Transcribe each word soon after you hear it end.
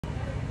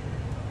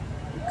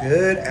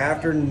Good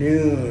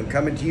afternoon,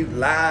 coming to you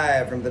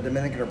live from the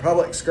Dominican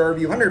Republic, Cigar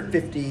Review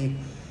 150.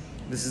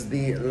 This is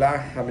the La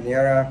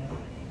Habanera,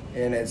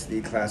 and it's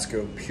the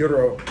Classico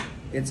Puro.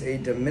 It's a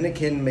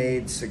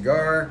Dominican-made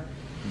cigar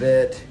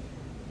that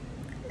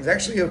is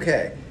actually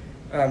okay.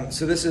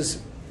 So this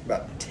is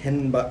about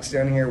 10 bucks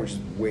down here, which is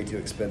way too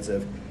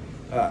expensive.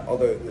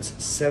 Although it was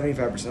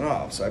 75%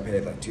 off, so I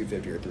paid like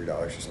 $2.50 or $3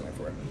 or something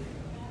for it.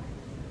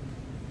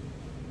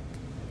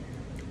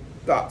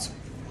 Thoughts?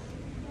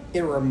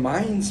 It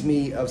reminds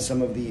me of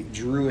some of the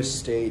Drew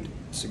Estate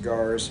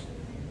cigars.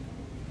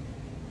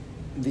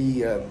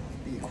 The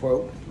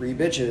quote, three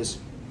bitches,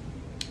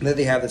 that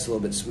they have this a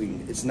little bit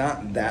sweetened. It's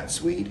not that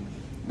sweet,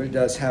 but it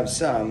does have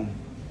some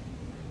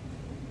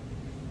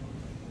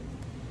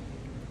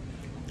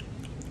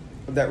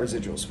of that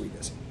residual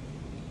sweetness.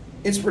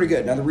 It's pretty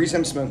good. Now the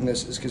reason I'm smoking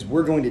this is because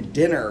we're going to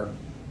dinner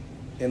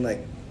in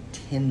like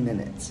 10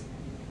 minutes.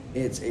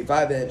 It's a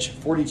 5-inch,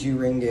 42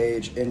 ring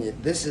gauge, and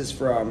this is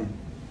from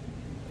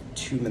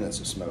 2 minutes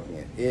of smoking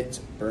it. It's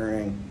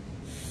burning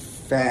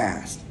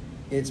fast.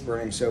 It's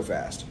burning so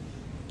fast.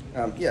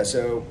 Yeah,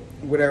 so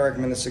would I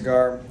recommend the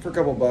cigar? For a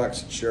couple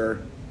bucks,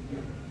 sure.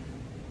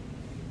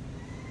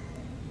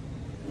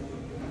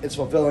 It's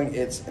fulfilling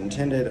its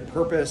intended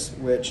purpose,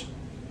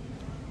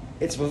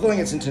 it's fulfilling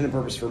its intended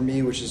purpose for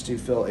me, which is to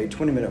fill a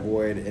 20-minute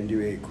void and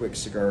do a quick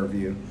cigar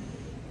review.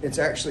 It's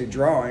actually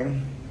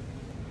drawing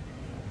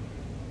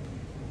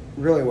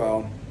really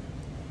well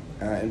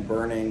and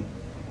burning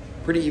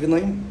pretty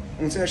evenly.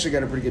 And it's actually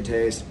got a pretty good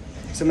taste.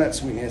 Some of that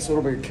sweetness, a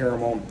little bit of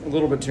caramel, a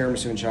little bit of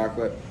tiramisu and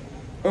chocolate.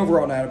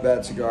 Overall, not a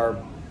bad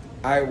cigar.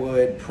 I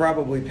would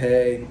probably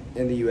pay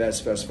in the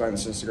US if I was to find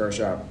this in a cigar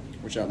shop,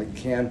 which I don't think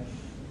you can.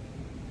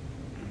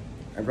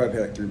 I'd probably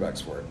pay like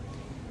 $3 for it.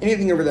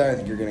 Anything over there, I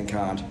think you're getting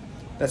conned.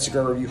 That's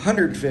Cigar Review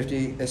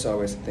 150. As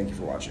always, thank you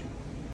for watching.